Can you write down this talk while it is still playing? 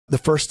The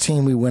first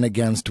team we went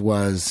against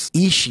was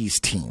Ishii's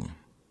team.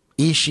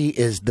 Ishii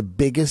is the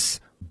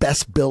biggest,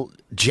 best built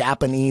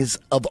Japanese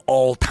of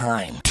all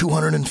time.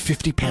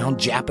 250-pound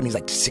Japanese,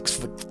 like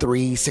 6'3",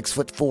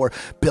 6'4",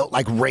 built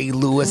like Ray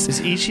Lewis.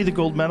 Is Ishii the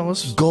gold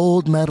medalist?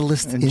 Gold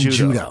medalist in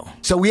judo.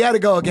 So we had to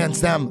go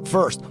against them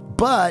first.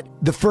 But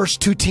the first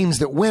two teams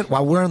that went,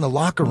 while we're in the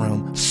locker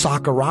room,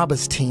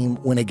 Sakuraba's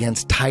team went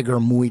against Tiger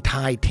Muay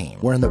Thai team.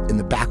 We're in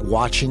the back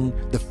watching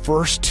the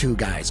first two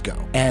guys go.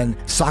 And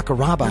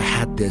Sakuraba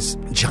had this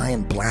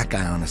giant black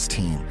guy on his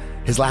team.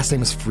 His last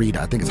name is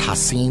Frida. I think it's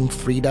Hassim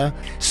Frida.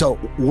 So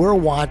we're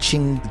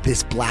watching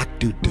this black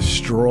dude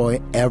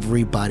destroy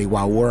everybody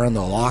while we're in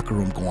the locker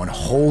room going,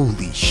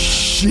 holy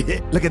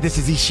shit. Look at this,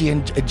 is Ishii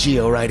and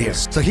Gio right here.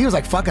 So he was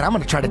like, fuck it, I'm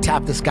going to try to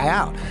tap this guy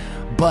out.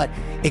 But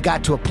it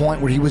got to a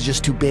point where he was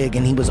just too big,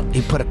 and he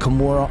put a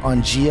Kimura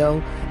on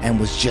Gio and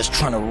was just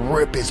trying to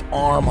rip his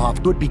arm off.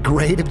 It would be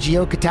great if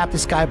Gio could tap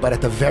this guy, but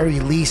at the very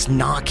least,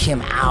 knock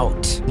him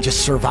out.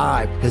 Just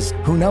survive. Because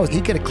who knows?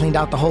 He could have cleaned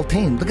out the whole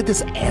team. Look at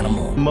this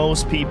animal.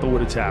 Most people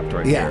would have tapped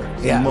right there.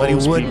 Yeah,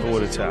 most people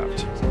would have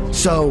tapped.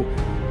 So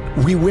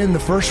we win the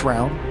first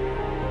round,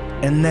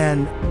 and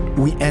then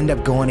we end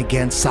up going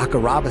against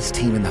Sakuraba's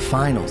team in the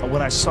finals.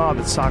 When I saw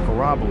that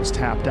Sakuraba was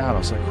tapped out, I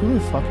was like, who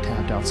the fuck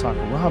tapped out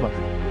Sakuraba?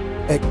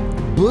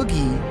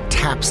 Boogey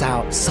taps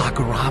out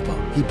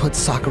Sakuraba. He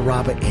puts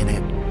Sakuraba in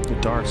it. A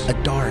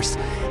darce.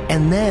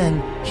 And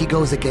then he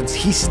goes against,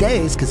 he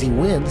stays because he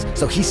wins,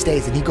 so he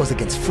stays and he goes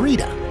against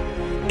Frida.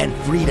 And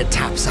Frida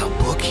taps out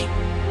Boogey.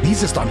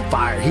 He's just on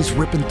fire. He's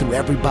ripping through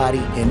everybody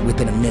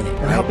within a minute.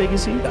 Right? How big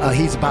is he?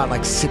 He's about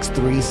like 6'3",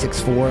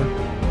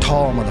 6'4".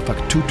 Tall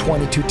motherfucker,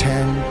 220,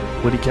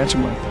 210. What'd he catch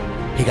him with?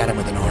 He got him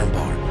with an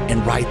armbar.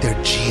 And right there,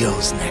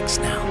 Gio's next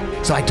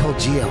now. So I told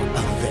Gio,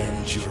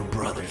 avenge your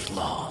brother's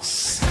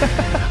loss.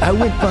 I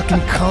went fucking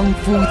Kung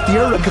Fu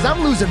Theater because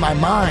I'm losing my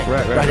mind.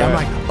 Right. I'm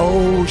like,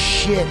 oh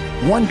shit.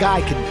 One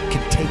guy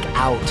could take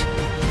out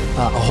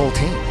a whole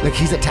team. Like,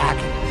 he's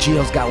attacking.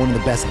 Gio's got one of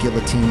the best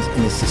guillotines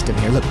in his system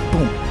here. Look,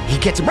 boom. He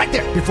gets him right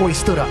there before he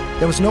stood up.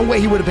 There was no way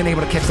he would have been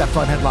able to catch that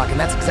front headlock, and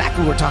that's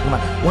exactly what we're talking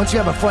about. Once you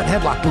have a front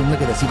headlock, boom,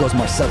 look at this. He goes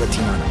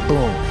Marcellitine on it.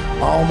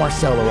 Boom. All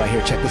Marcelo right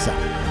here. Check this out.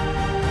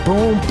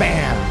 Boom,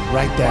 bam.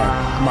 Right there.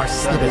 Wow,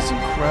 Marcelo. that is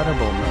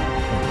incredible, man.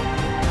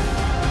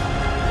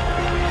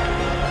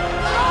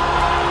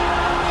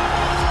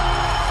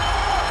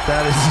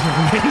 That is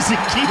an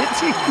amazing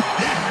guillotine.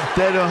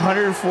 That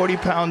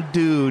 140-pound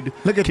dude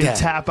can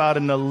tap out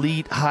an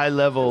elite,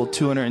 high-level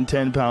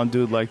 210-pound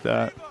dude like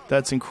that.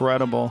 That's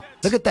incredible.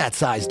 Look at that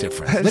size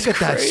difference. That's Look at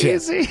crazy.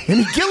 That shit.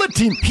 And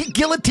he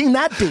guillotined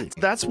that dude.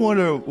 That's one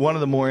of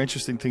the more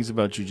interesting things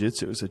about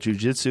jiu-jitsu is that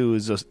jiu-jitsu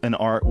is an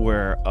art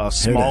where a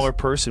smaller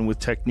person with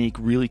technique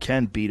really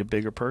can beat a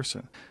bigger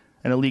person.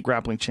 An elite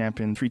grappling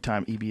champion,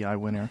 3-time EBI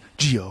winner,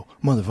 Gio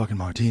motherfucking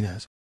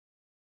Martinez.